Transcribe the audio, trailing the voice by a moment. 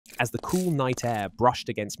As the cool night air brushed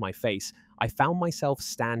against my face, I found myself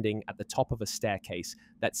standing at the top of a staircase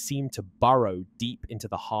that seemed to burrow deep into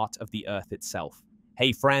the heart of the earth itself.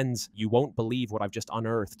 Hey friends, you won't believe what I've just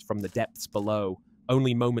unearthed from the depths below.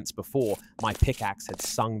 Only moments before, my pickaxe had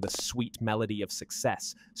sung the sweet melody of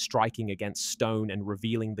success, striking against stone and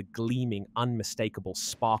revealing the gleaming, unmistakable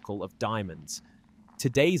sparkle of diamonds.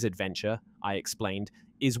 Today's adventure, I explained,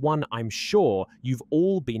 is one I'm sure you've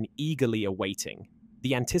all been eagerly awaiting.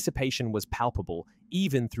 The anticipation was palpable,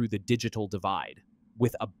 even through the digital divide.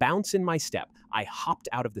 With a bounce in my step, I hopped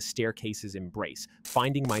out of the staircase's embrace,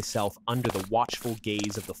 finding myself under the watchful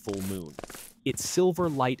gaze of the full moon. Its silver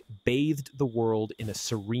light bathed the world in a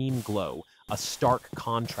serene glow, a stark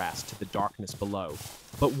contrast to the darkness below.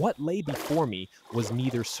 But what lay before me was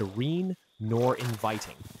neither serene nor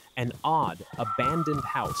inviting. An odd, abandoned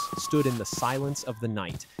house stood in the silence of the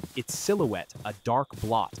night, its silhouette a dark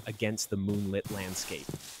blot against the moonlit landscape.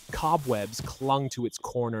 Cobwebs clung to its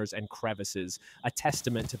corners and crevices, a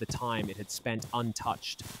testament to the time it had spent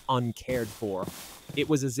untouched, uncared for. It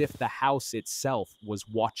was as if the house itself was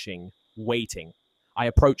watching, waiting. I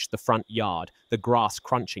approached the front yard, the grass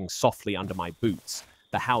crunching softly under my boots.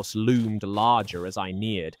 The house loomed larger as I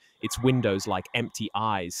neared, its windows like empty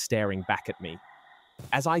eyes staring back at me.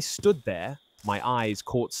 As I stood there, my eyes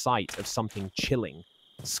caught sight of something chilling.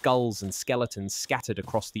 Skulls and skeletons scattered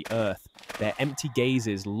across the earth, their empty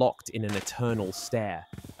gazes locked in an eternal stare.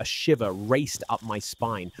 A shiver raced up my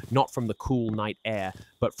spine, not from the cool night air,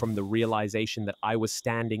 but from the realization that I was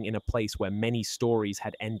standing in a place where many stories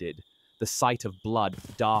had ended. The sight of blood,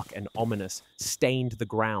 dark and ominous, stained the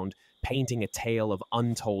ground, painting a tale of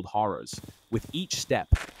untold horrors. With each step,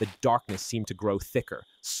 the darkness seemed to grow thicker,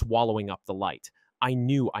 swallowing up the light. I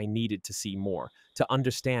knew I needed to see more, to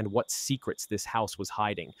understand what secrets this house was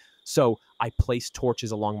hiding. So I placed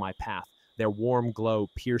torches along my path, their warm glow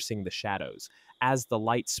piercing the shadows. As the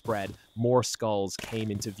light spread, more skulls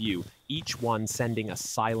came into view, each one sending a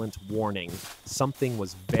silent warning. Something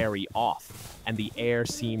was very off, and the air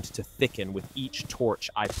seemed to thicken with each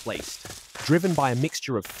torch I placed. Driven by a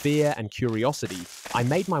mixture of fear and curiosity, I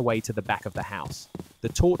made my way to the back of the house. The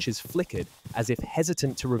torches flickered, as if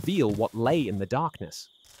hesitant to reveal what lay in the darkness.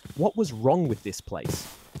 What was wrong with this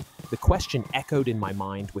place? The question echoed in my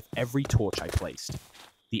mind with every torch I placed.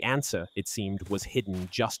 The answer, it seemed, was hidden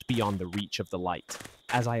just beyond the reach of the light.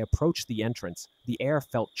 As I approached the entrance, the air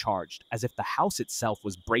felt charged, as if the house itself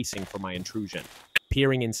was bracing for my intrusion.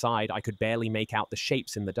 Peering inside, I could barely make out the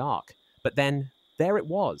shapes in the dark. But then, there it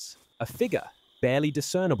was, a figure, barely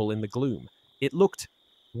discernible in the gloom. It looked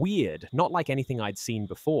weird, not like anything I'd seen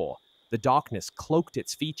before. The darkness cloaked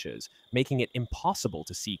its features, making it impossible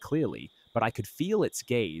to see clearly, but I could feel its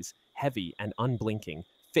gaze, heavy and unblinking,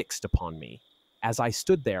 fixed upon me. As I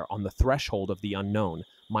stood there on the threshold of the unknown,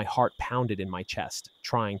 my heart pounded in my chest,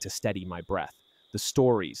 trying to steady my breath. The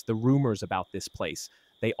stories, the rumors about this place,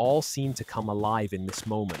 they all seemed to come alive in this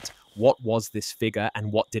moment. What was this figure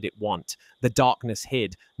and what did it want? The darkness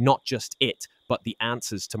hid, not just it, but the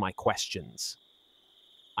answers to my questions.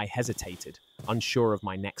 I hesitated, unsure of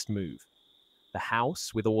my next move. The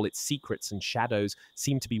house, with all its secrets and shadows,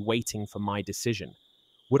 seemed to be waiting for my decision.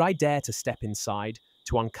 Would I dare to step inside,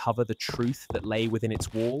 to uncover the truth that lay within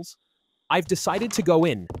its walls? I've decided to go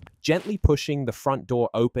in. Gently pushing the front door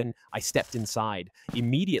open, I stepped inside.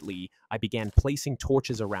 Immediately, I began placing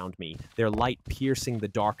torches around me, their light piercing the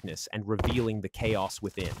darkness and revealing the chaos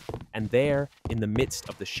within. And there, in the midst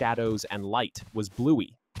of the shadows and light, was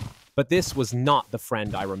Bluey. But this was not the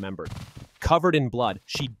friend I remembered. Covered in blood,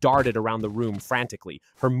 she darted around the room frantically,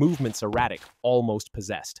 her movements erratic, almost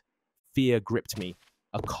possessed. Fear gripped me,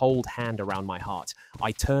 a cold hand around my heart.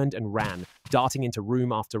 I turned and ran, darting into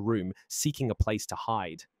room after room, seeking a place to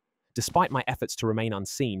hide. Despite my efforts to remain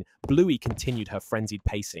unseen, Bluey continued her frenzied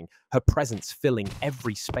pacing, her presence filling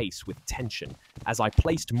every space with tension. As I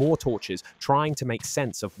placed more torches, trying to make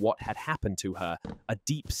sense of what had happened to her, a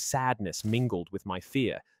deep sadness mingled with my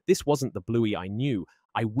fear. This wasn't the Bluey I knew.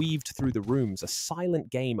 I weaved through the rooms, a silent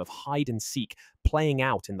game of hide and seek, playing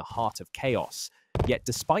out in the heart of chaos. Yet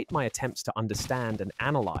despite my attempts to understand and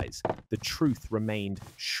analyze, the truth remained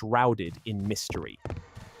shrouded in mystery.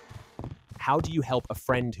 How do you help a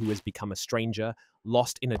friend who has become a stranger,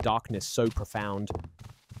 lost in a darkness so profound?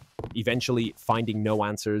 Eventually, finding no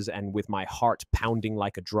answers and with my heart pounding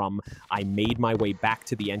like a drum, I made my way back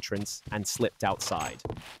to the entrance and slipped outside.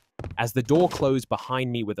 As the door closed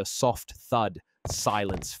behind me with a soft thud,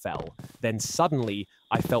 silence fell. Then suddenly,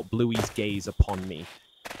 I felt Bluey's gaze upon me.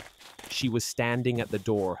 She was standing at the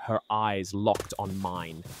door, her eyes locked on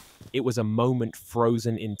mine. It was a moment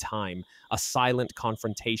frozen in time, a silent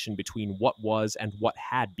confrontation between what was and what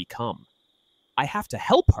had become. I have to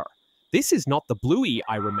help her. This is not the Bluey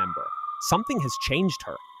I remember. Something has changed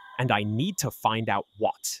her, and I need to find out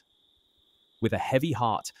what. With a heavy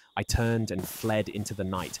heart, I turned and fled into the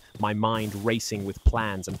night, my mind racing with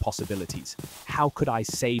plans and possibilities. How could I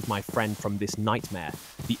save my friend from this nightmare?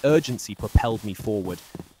 The urgency propelled me forward.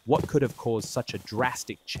 What could have caused such a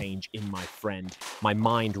drastic change in my friend? My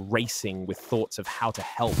mind racing with thoughts of how to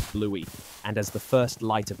help Bluey. And as the first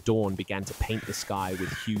light of dawn began to paint the sky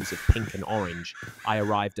with hues of pink and orange, I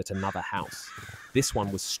arrived at another house. This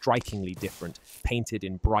one was strikingly different, painted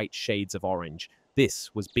in bright shades of orange. This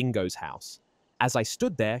was Bingo's house. As I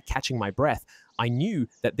stood there, catching my breath, I knew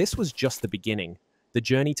that this was just the beginning. The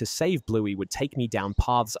journey to save Bluey would take me down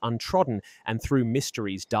paths untrodden and through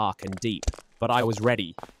mysteries dark and deep. But I was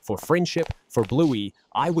ready. For friendship, for Bluey,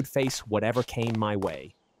 I would face whatever came my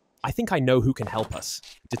way. I think I know who can help us.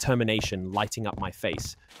 Determination lighting up my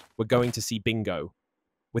face. We're going to see Bingo.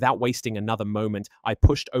 Without wasting another moment, I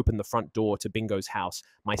pushed open the front door to Bingo's house,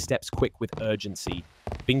 my steps quick with urgency.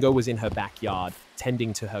 Bingo was in her backyard,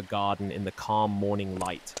 tending to her garden in the calm morning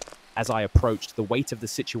light. As I approached, the weight of the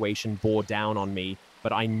situation bore down on me,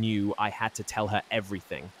 but I knew I had to tell her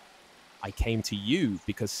everything. I came to you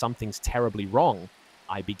because something's terribly wrong.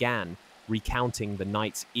 I began, recounting the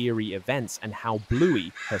night's eerie events and how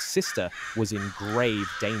Bluey, her sister, was in grave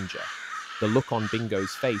danger. The look on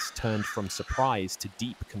Bingo's face turned from surprise to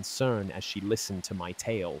deep concern as she listened to my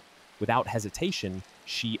tale. Without hesitation,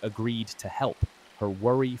 she agreed to help, her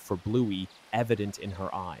worry for Bluey evident in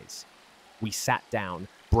her eyes. We sat down,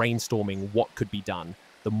 brainstorming what could be done,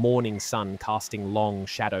 the morning sun casting long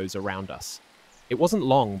shadows around us. It wasn't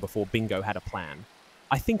long before Bingo had a plan.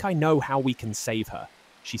 "I think I know how we can save her,"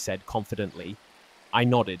 she said confidently. I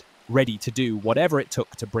nodded, ready to do whatever it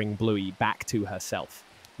took to bring Bluey back to herself.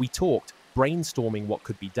 We talked, brainstorming what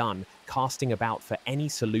could be done, casting about for any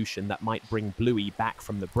solution that might bring Bluey back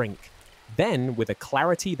from the brink. Then, with a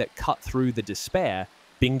clarity that cut through the despair,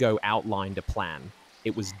 Bingo outlined a plan.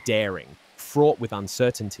 It was daring, fraught with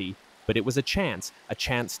uncertainty, but it was a chance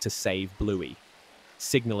to save Bluey.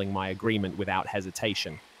 Signaling my agreement without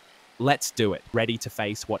hesitation. Let's do it, ready to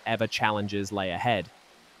face whatever challenges lay ahead.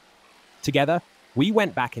 Together, we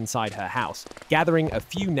went back inside her house, gathering a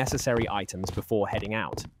few necessary items before heading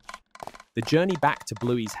out. The journey back to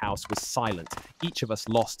Bluey's house was silent, each of us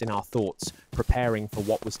lost in our thoughts, preparing for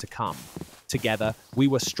what was to come. Together, we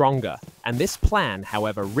were stronger, and this plan,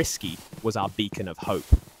 however risky, was our beacon of hope.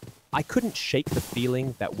 I couldn't shake the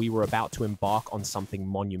feeling that we were about to embark on something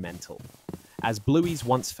monumental. As Bluey's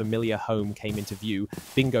once familiar home came into view,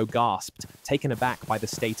 Bingo gasped, taken aback by the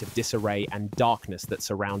state of disarray and darkness that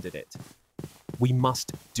surrounded it. "We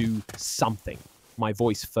must do something," my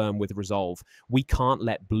voice firm with resolve. "We can't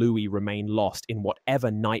let Bluey remain lost in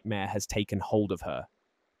whatever nightmare has taken hold of her."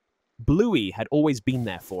 Bluey had always been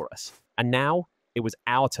there for us, and now it was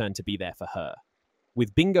our turn to be there for her.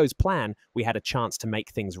 With Bingo's plan, we had a chance to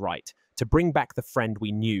make things right, to bring back the friend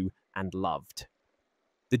we knew and loved.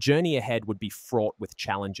 The journey ahead would be fraught with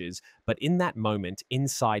challenges, but in that moment,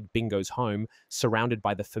 inside Bingo's home, surrounded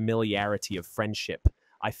by the familiarity of friendship,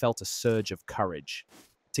 I felt a surge of courage.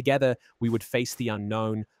 Together, we would face the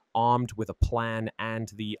unknown, armed with a plan and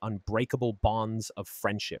the unbreakable bonds of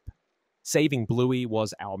friendship. Saving Bluey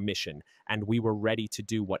was our mission, and we were ready to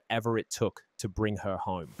do whatever it took to bring her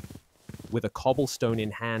home. With a cobblestone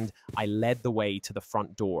in hand, I led the way to the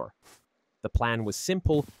front door. The plan was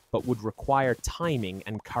simple, but would require timing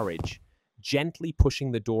and courage. Gently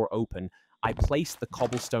pushing the door open, I placed the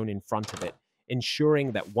cobblestone in front of it,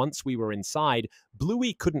 ensuring that once we were inside,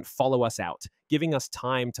 Bluey couldn't follow us out, giving us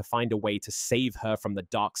time to find a way to save her from the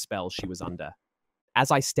dark spell she was under. As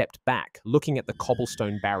I stepped back, looking at the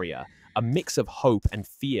cobblestone barrier, a mix of hope and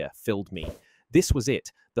fear filled me. This was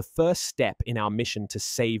it, the first step in our mission to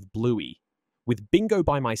save Bluey. With Bingo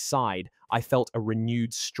by my side, I felt a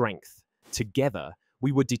renewed strength. Together,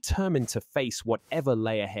 we were determined to face whatever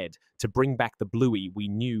lay ahead, to bring back the Bluey we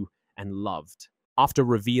knew and loved. After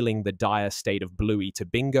revealing the dire state of Bluey to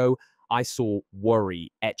Bingo, I saw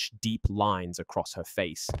worry etch deep lines across her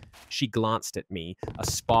face. She glanced at me, a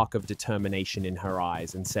spark of determination in her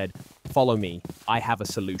eyes, and said, "Follow me, I have a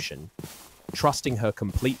solution." Trusting her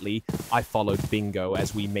completely, I followed Bingo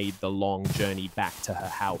as we made the long journey back to her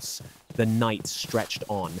house. The night stretched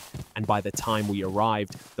on, and by the time we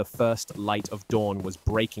arrived, the first light of dawn was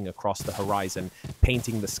breaking across the horizon,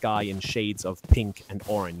 painting the sky in shades of pink and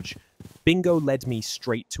orange. Bingo led me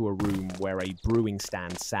straight to a room where a brewing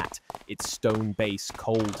stand sat, its stone base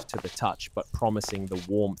cold to the touch but promising the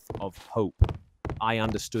warmth of hope. I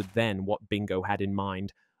understood then what Bingo had in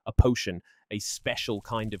mind. A potion, a special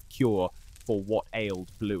kind of cure for what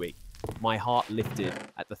ailed Bluey. My heart lifted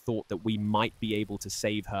at the thought that we might be able to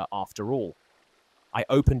save her after all. I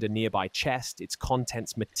opened a nearby chest, its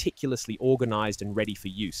contents meticulously organized and ready for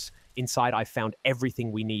use. Inside, I found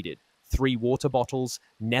everything we needed. 3 water bottles,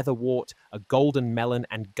 nether wart, a golden melon,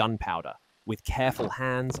 and gunpowder. With careful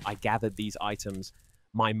hands, I gathered these items,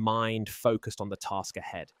 my mind focused on the task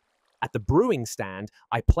ahead. At the brewing stand,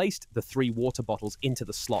 I placed the 3 water bottles into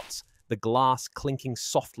the slots, the glass clinking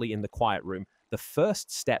softly in the quiet room. The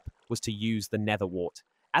first step was to use the nether wart.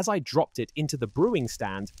 As I dropped it into the brewing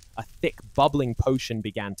stand, a thick, bubbling potion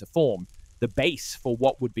began to form, the base for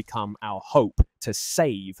what would become our hope to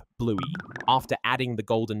save Bluey. After adding the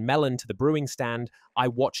golden melon to the brewing stand, I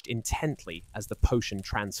watched intently as the potion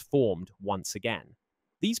transformed once again.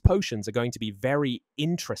 These potions are going to be very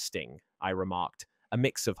interesting, I remarked, a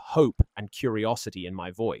mix of hope and curiosity in my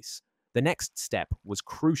voice. The next step was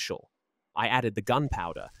crucial. I added the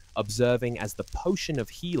gunpowder, observing as the potion of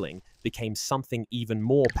healing became something even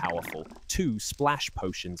more powerful, 2 splash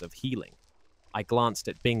potions of healing. I glanced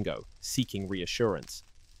at Bingo, seeking reassurance.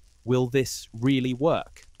 Will this really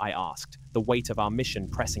work? I asked, the weight of our mission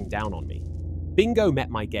pressing down on me. Bingo met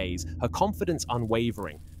my gaze, her confidence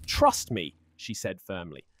unwavering. Trust me, she said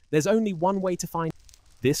firmly. There's only one way to find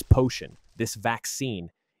this potion, this vaccine.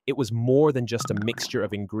 It was more than just a mixture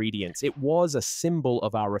of ingredients. It was a symbol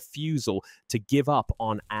of our refusal to give up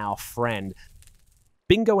on our friend.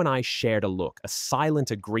 Bingo and I shared a look, a silent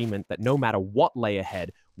agreement that no matter what lay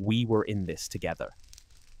ahead, we were in this together.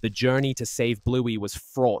 The journey to save Bluey was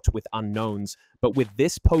fraught with unknowns, but with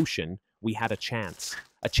this potion, we had a chance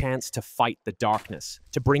to fight the darkness,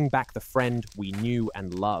 to bring back the friend we knew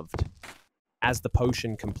and loved. As the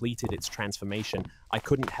potion completed its transformation, I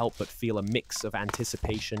couldn't help but feel a mix of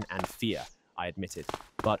anticipation and fear, I admitted.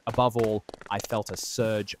 But above all, I felt a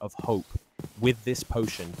surge of hope. With this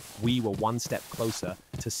potion, we were one step closer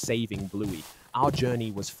to saving Bluey. Our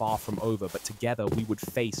journey was far from over, but together we would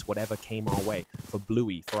face whatever came our way. For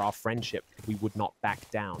Bluey, for our friendship, we would not back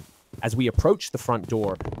down. As we approached the front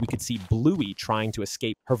door, we could see Bluey trying to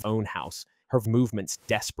escape her own house, her movements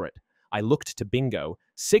desperate. I looked to Bingo,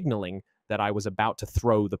 signaling that I was about to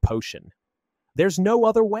throw the potion. There's no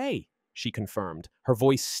other way, she confirmed, her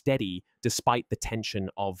voice steady despite the tension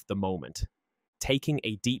of the moment. Taking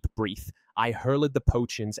a deep breath, I hurled the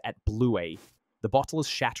potions at Bluey. The bottles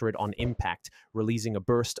shattered on impact, releasing a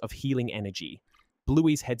burst of healing energy.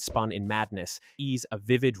 Bluey's head spun in madness, eyes a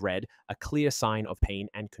vivid red, a clear sign of pain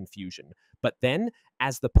and confusion. But then,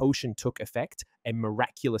 as the potion took effect, a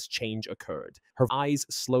miraculous change occurred. Her eyes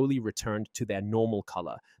slowly returned to their normal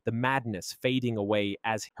color, the madness fading away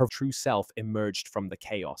as her true self emerged from the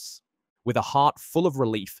chaos. With a heart full of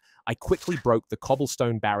relief, I quickly broke the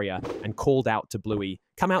cobblestone barrier and called out to Bluey,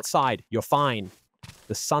 "Come outside, you're fine."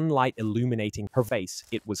 The sunlight illuminating her face,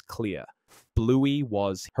 it was clear. Bluey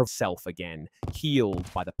was herself again,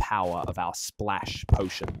 healed by the power of our splash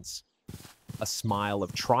potions. A smile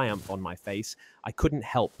of triumph on my face, I couldn't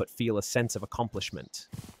help but feel a sense of accomplishment.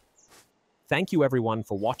 Thank you everyone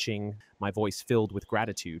for watching, my voice filled with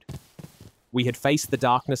gratitude. We had faced the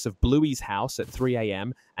darkness of Bluey's house at 3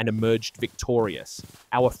 a.m. and emerged victorious.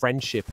 Our friendship